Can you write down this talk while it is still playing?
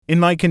In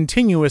my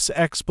continuous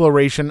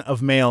exploration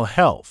of male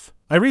health,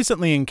 I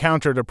recently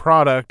encountered a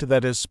product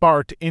that has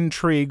sparked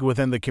intrigue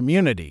within the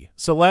community,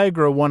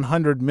 Silagra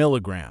 100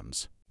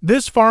 milligrams.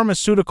 This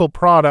pharmaceutical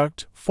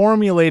product,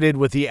 formulated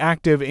with the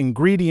active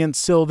ingredient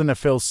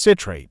sildenafil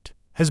citrate,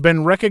 has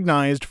been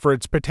recognized for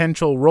its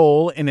potential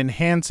role in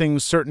enhancing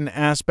certain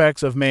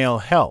aspects of male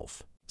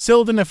health.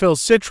 Sildenafil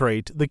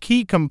citrate, the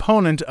key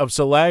component of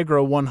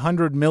Silagra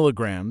 100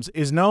 milligrams,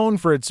 is known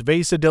for its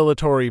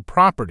vasodilatory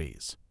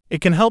properties. It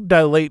can help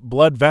dilate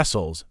blood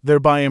vessels,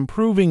 thereby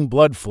improving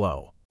blood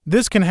flow.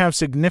 This can have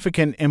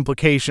significant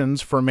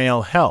implications for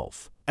male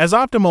health, as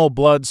optimal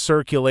blood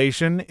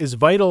circulation is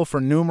vital for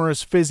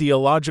numerous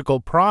physiological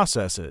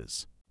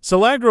processes.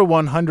 Silagra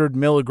 100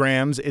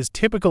 milligrams is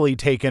typically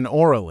taken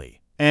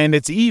orally, and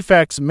its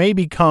effects may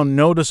become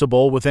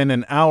noticeable within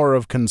an hour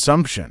of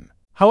consumption.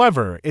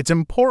 However, it's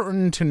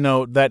important to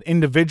note that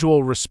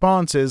individual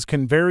responses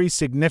can vary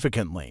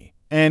significantly,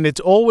 and it's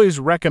always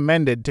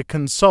recommended to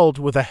consult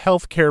with a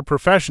healthcare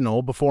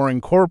professional before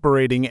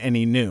incorporating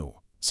any new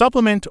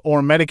supplement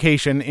or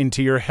medication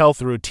into your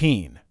health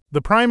routine.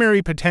 The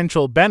primary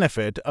potential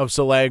benefit of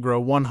Silagra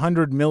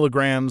 100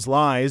 milligrams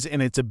lies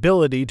in its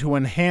ability to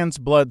enhance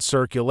blood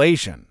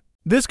circulation.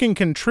 This can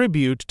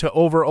contribute to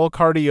overall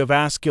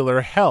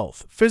cardiovascular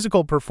health,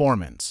 physical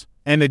performance,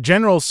 and a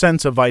general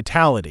sense of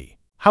vitality.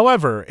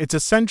 However, it's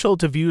essential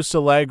to view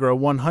Silagra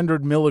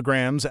 100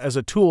 milligrams as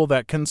a tool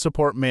that can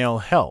support male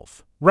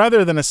health,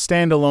 rather than a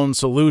standalone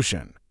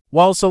solution.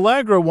 While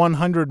Silagra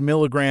 100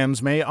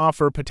 milligrams may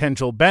offer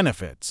potential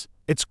benefits,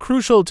 it's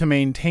crucial to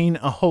maintain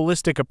a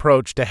holistic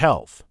approach to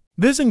health.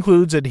 This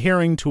includes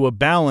adhering to a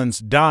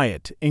balanced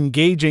diet,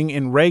 engaging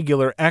in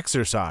regular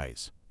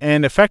exercise,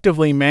 and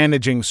effectively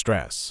managing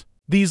stress.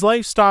 These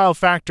lifestyle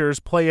factors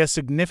play a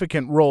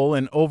significant role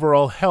in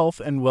overall health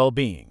and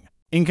well-being.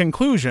 In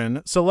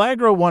conclusion,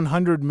 Silagra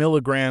 100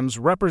 milligrams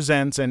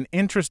represents an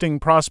interesting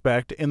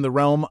prospect in the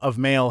realm of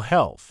male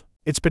health.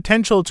 Its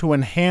potential to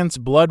enhance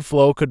blood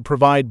flow could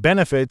provide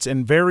benefits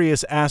in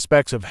various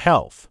aspects of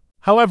health.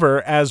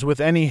 However, as with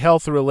any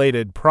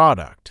health-related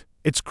product,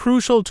 it's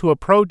crucial to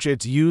approach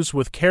its use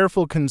with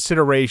careful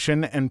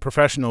consideration and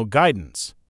professional guidance.